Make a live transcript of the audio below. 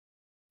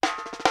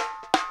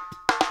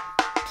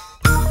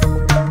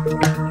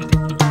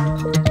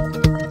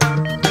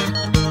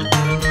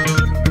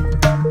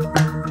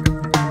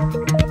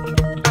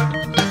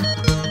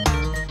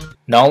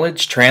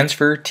Knowledge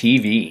Transfer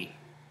TV.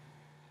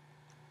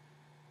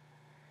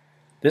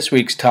 This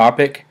week's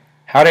topic,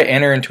 how to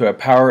enter into a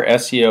power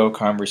SEO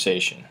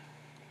conversation.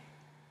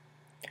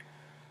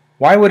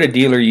 Why would a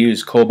dealer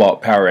use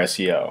Cobalt Power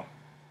SEO?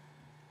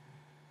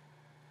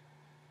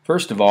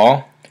 First of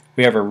all,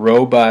 we have a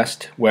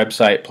robust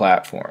website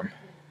platform.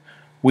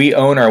 We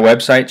own our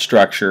website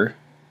structure,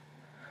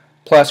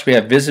 plus we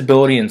have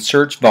visibility in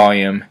search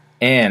volume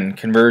and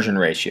conversion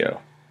ratio.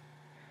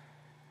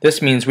 This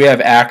means we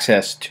have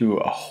access to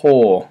a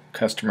whole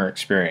customer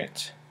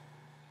experience.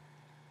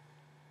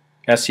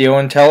 SEO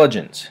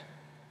intelligence.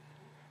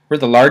 We're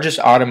the largest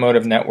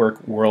automotive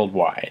network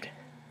worldwide.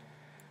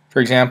 For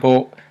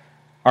example,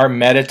 our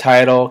meta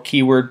title,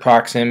 keyword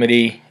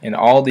proximity, and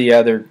all the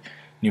other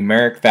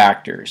numeric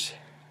factors.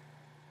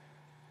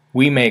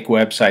 We make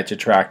websites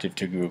attractive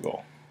to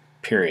Google,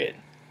 period.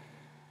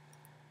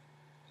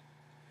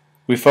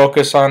 We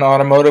focus on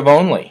automotive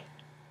only.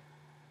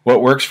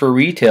 What works for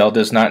retail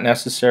does not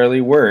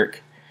necessarily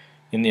work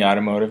in the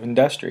automotive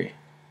industry.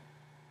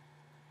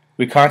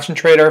 We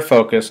concentrate our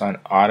focus on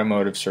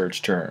automotive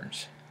search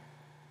terms.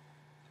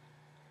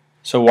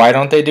 So why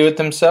don't they do it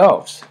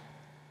themselves?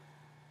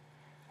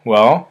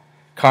 Well,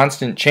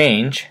 constant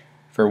change.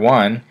 For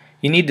one,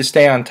 you need to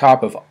stay on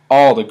top of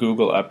all the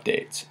Google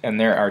updates, and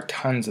there are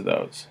tons of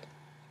those.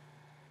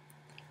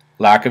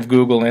 Lack of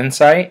Google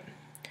insight.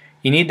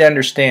 You need to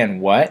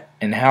understand what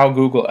and how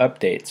Google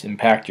updates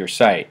impact your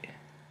site.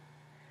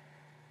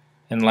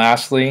 And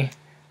lastly,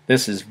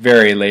 this is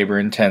very labor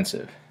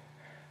intensive.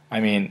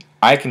 I mean,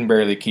 I can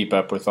barely keep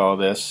up with all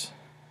this.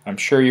 I'm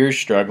sure you're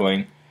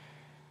struggling.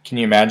 Can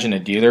you imagine a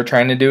dealer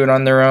trying to do it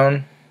on their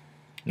own?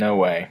 No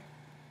way.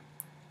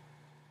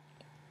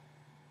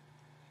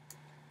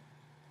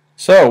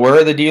 So, where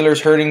are the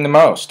dealers hurting the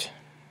most?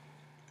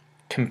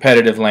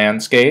 Competitive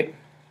landscape.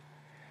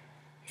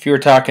 If you were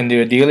talking to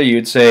a dealer,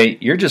 you'd say,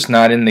 you're just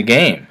not in the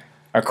game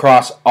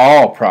across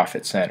all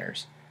profit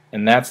centers,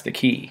 and that's the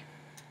key.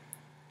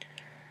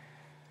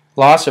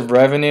 Loss of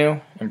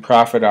revenue and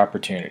profit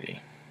opportunity.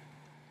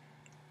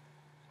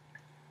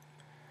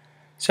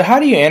 So how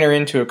do you enter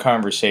into a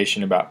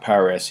conversation about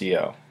power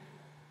SEO?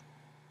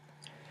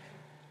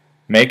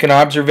 Make an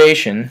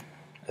observation,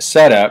 a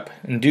setup,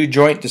 and do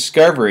joint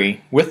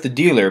discovery with the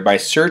dealer by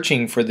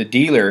searching for the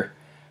dealer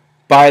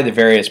by the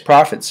various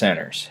profit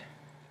centers.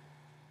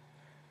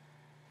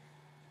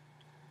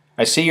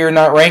 I see you're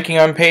not ranking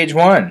on page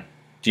 1.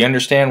 Do you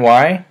understand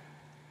why?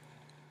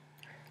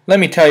 Let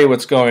me tell you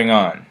what's going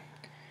on.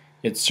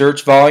 It's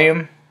search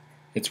volume,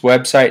 it's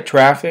website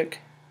traffic,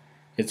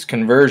 it's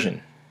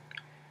conversion.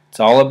 It's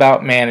all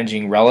about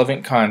managing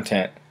relevant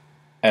content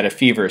at a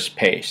feverish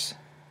pace.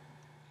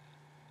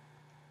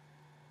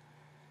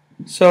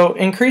 So,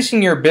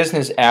 increasing your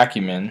business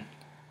acumen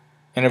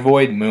and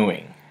avoid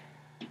mooing.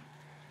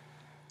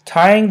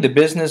 Tying the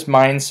business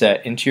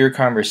mindset into your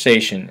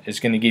conversation is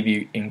going to give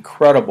you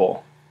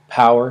incredible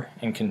power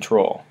and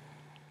control.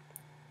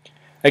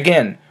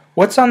 Again,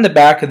 what's on the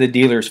back of the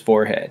dealer's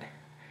forehead?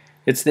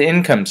 It's the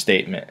income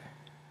statement.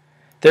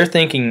 They're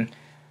thinking,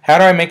 how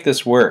do I make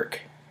this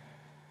work?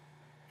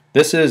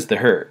 This is the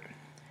hurt.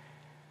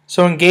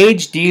 So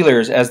engage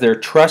dealers as their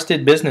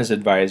trusted business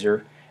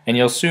advisor, and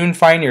you'll soon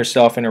find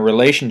yourself in a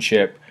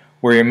relationship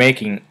where you're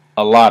making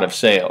a lot of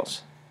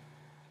sales.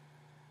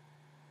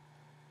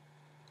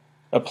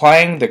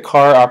 Applying the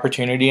car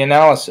opportunity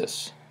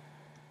analysis.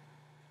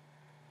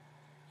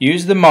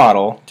 Use the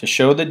model to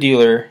show the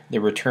dealer the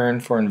return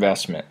for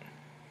investment.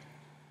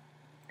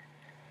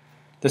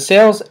 The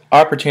Sales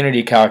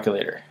Opportunity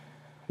Calculator.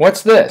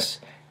 What's this?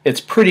 It's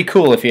pretty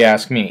cool if you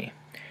ask me.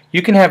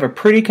 You can have a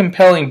pretty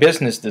compelling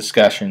business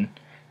discussion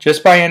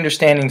just by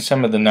understanding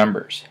some of the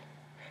numbers.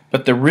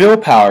 But the real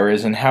power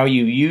is in how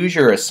you use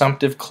your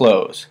assumptive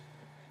close.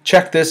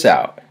 Check this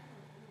out.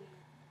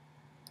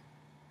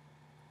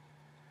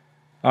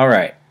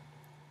 Alright,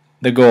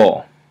 the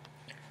goal.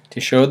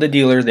 To show the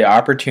dealer the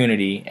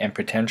opportunity and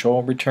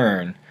potential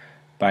return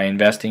by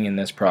investing in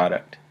this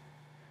product.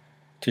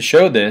 To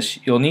show this,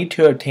 you'll need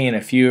to obtain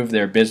a few of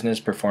their business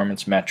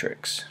performance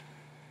metrics.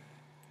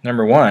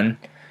 Number 1,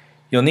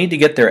 you'll need to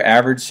get their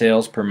average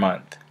sales per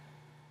month.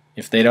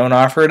 If they don't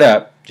offer it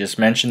up, just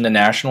mention the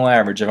national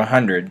average of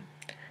 100.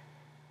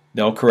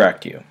 They'll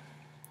correct you.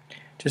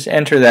 Just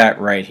enter that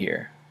right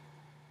here.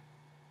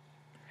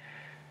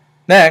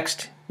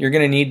 Next, you're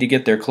going to need to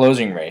get their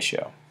closing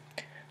ratio.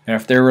 Now,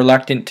 if they're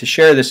reluctant to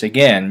share this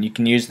again, you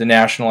can use the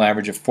national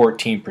average of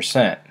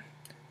 14%.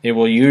 They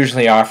will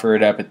usually offer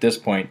it up at this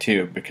point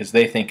too because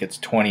they think it's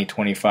 20,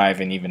 25,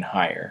 and even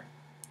higher.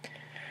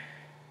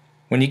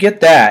 When you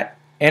get that,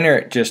 enter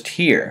it just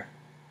here.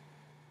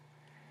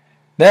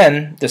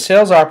 Then the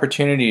sales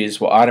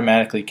opportunities will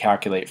automatically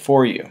calculate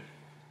for you.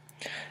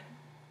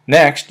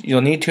 Next,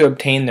 you'll need to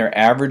obtain their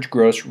average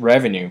gross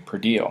revenue per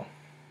deal.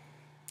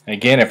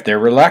 Again, if they're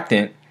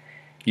reluctant,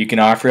 you can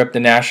offer up the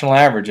national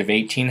average of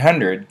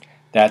 $1,800.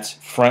 That's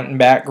front and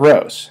back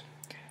gross.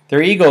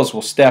 Their egos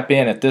will step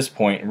in at this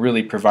point and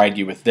really provide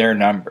you with their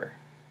number.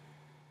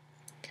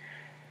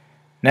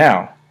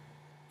 Now,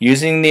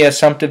 Using the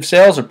assumptive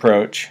sales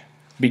approach,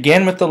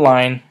 begin with the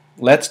line,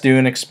 "Let's do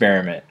an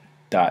experiment, ...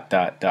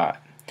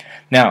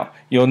 Now,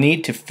 you'll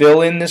need to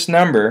fill in this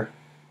number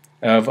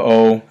of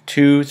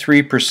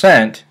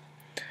 3%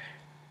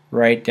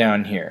 right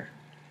down here.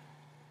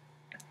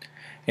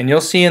 And you'll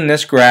see in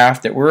this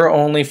graph that we're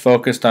only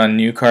focused on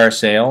new car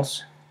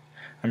sales.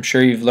 I'm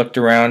sure you've looked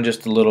around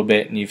just a little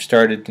bit and you've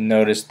started to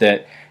notice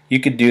that you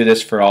could do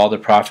this for all the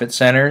profit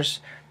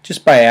centers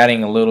just by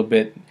adding a little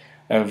bit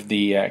of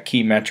the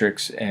key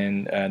metrics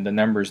and the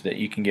numbers that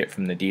you can get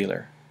from the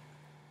dealer.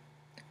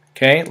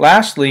 Okay,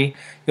 lastly,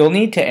 you'll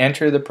need to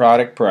enter the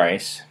product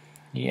price.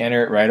 You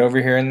enter it right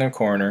over here in the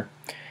corner,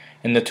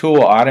 and the tool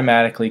will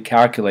automatically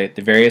calculate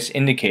the various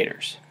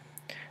indicators.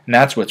 And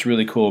that's what's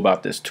really cool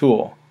about this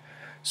tool.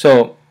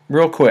 So,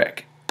 real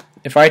quick,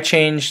 if I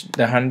change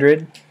the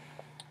 100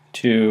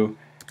 to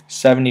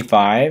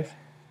 75,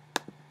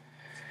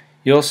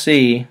 you'll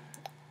see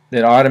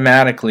that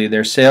automatically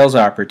their sales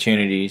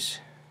opportunities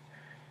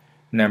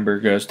number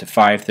goes to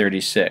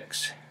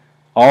 536.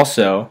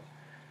 Also,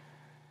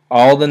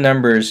 all the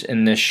numbers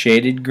in this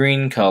shaded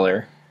green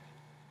color,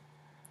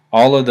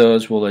 all of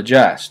those will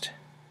adjust.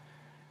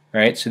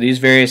 Right? So these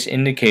various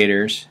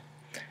indicators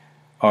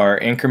are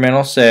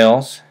incremental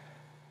sales,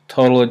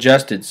 total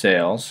adjusted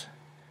sales,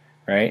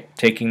 right?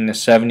 Taking the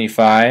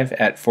 75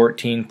 at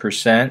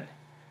 14%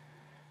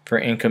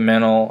 for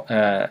incremental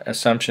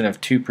assumption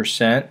of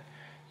 2%,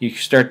 you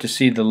start to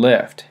see the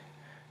lift.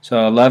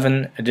 So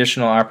 11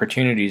 additional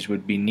opportunities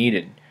would be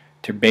needed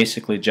to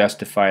basically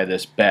justify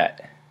this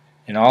bet.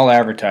 And all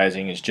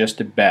advertising is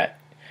just a bet.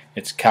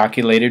 It's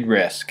calculated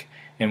risk.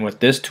 And what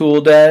this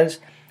tool does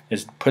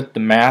is put the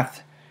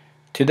math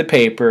to the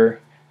paper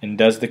and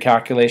does the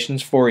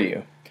calculations for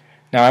you.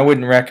 Now, I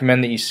wouldn't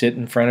recommend that you sit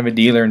in front of a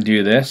dealer and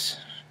do this.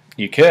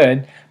 You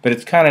could, but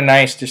it's kind of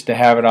nice just to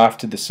have it off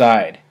to the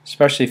side,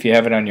 especially if you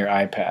have it on your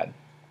iPad.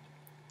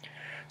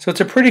 So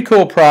it's a pretty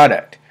cool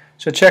product.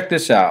 So check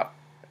this out.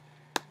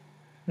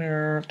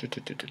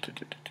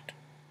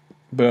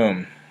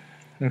 Boom.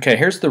 Okay,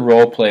 here's the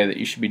role play that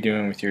you should be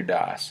doing with your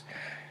DOS.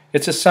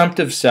 It's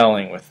assumptive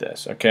selling with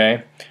this,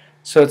 okay?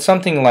 So it's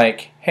something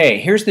like, hey,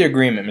 here's the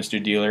agreement,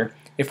 Mr. Dealer.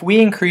 If we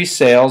increase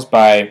sales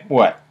by,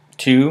 what,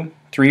 2,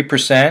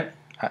 3%?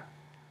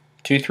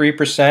 2,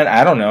 3%?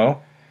 I don't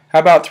know. How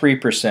about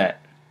 3%?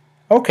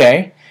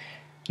 Okay.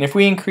 And if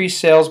we increase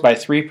sales by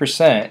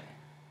 3%,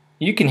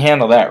 you can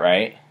handle that,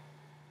 right?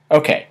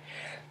 Okay.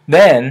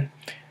 Then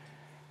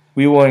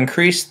we will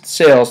increase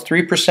sales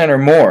 3% or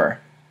more,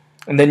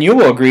 and then you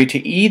will agree to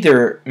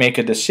either make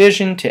a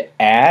decision to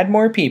add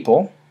more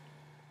people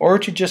or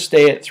to just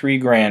stay at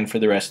 $3,000 for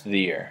the rest of the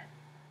year.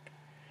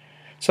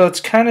 So it's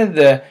kind of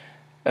the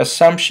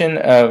assumption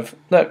of,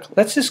 look,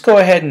 let's just go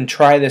ahead and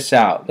try this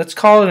out. Let's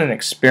call it an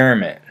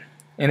experiment.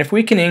 And if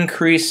we can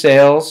increase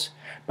sales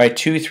by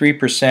 2,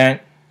 3%,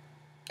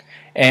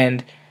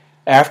 and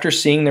after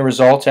seeing the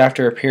results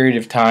after a period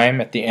of time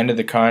at the end of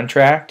the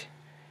contract,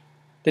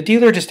 the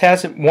dealer just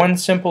has one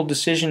simple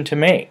decision to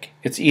make.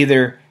 It's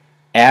either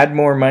add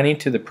more money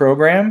to the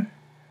program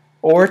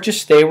or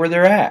just stay where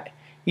they're at.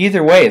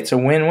 Either way, it's a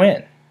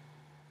win-win.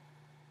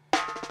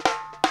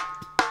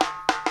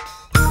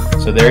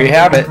 So there you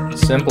have it.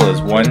 As simple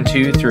as 1,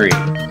 2,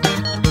 3.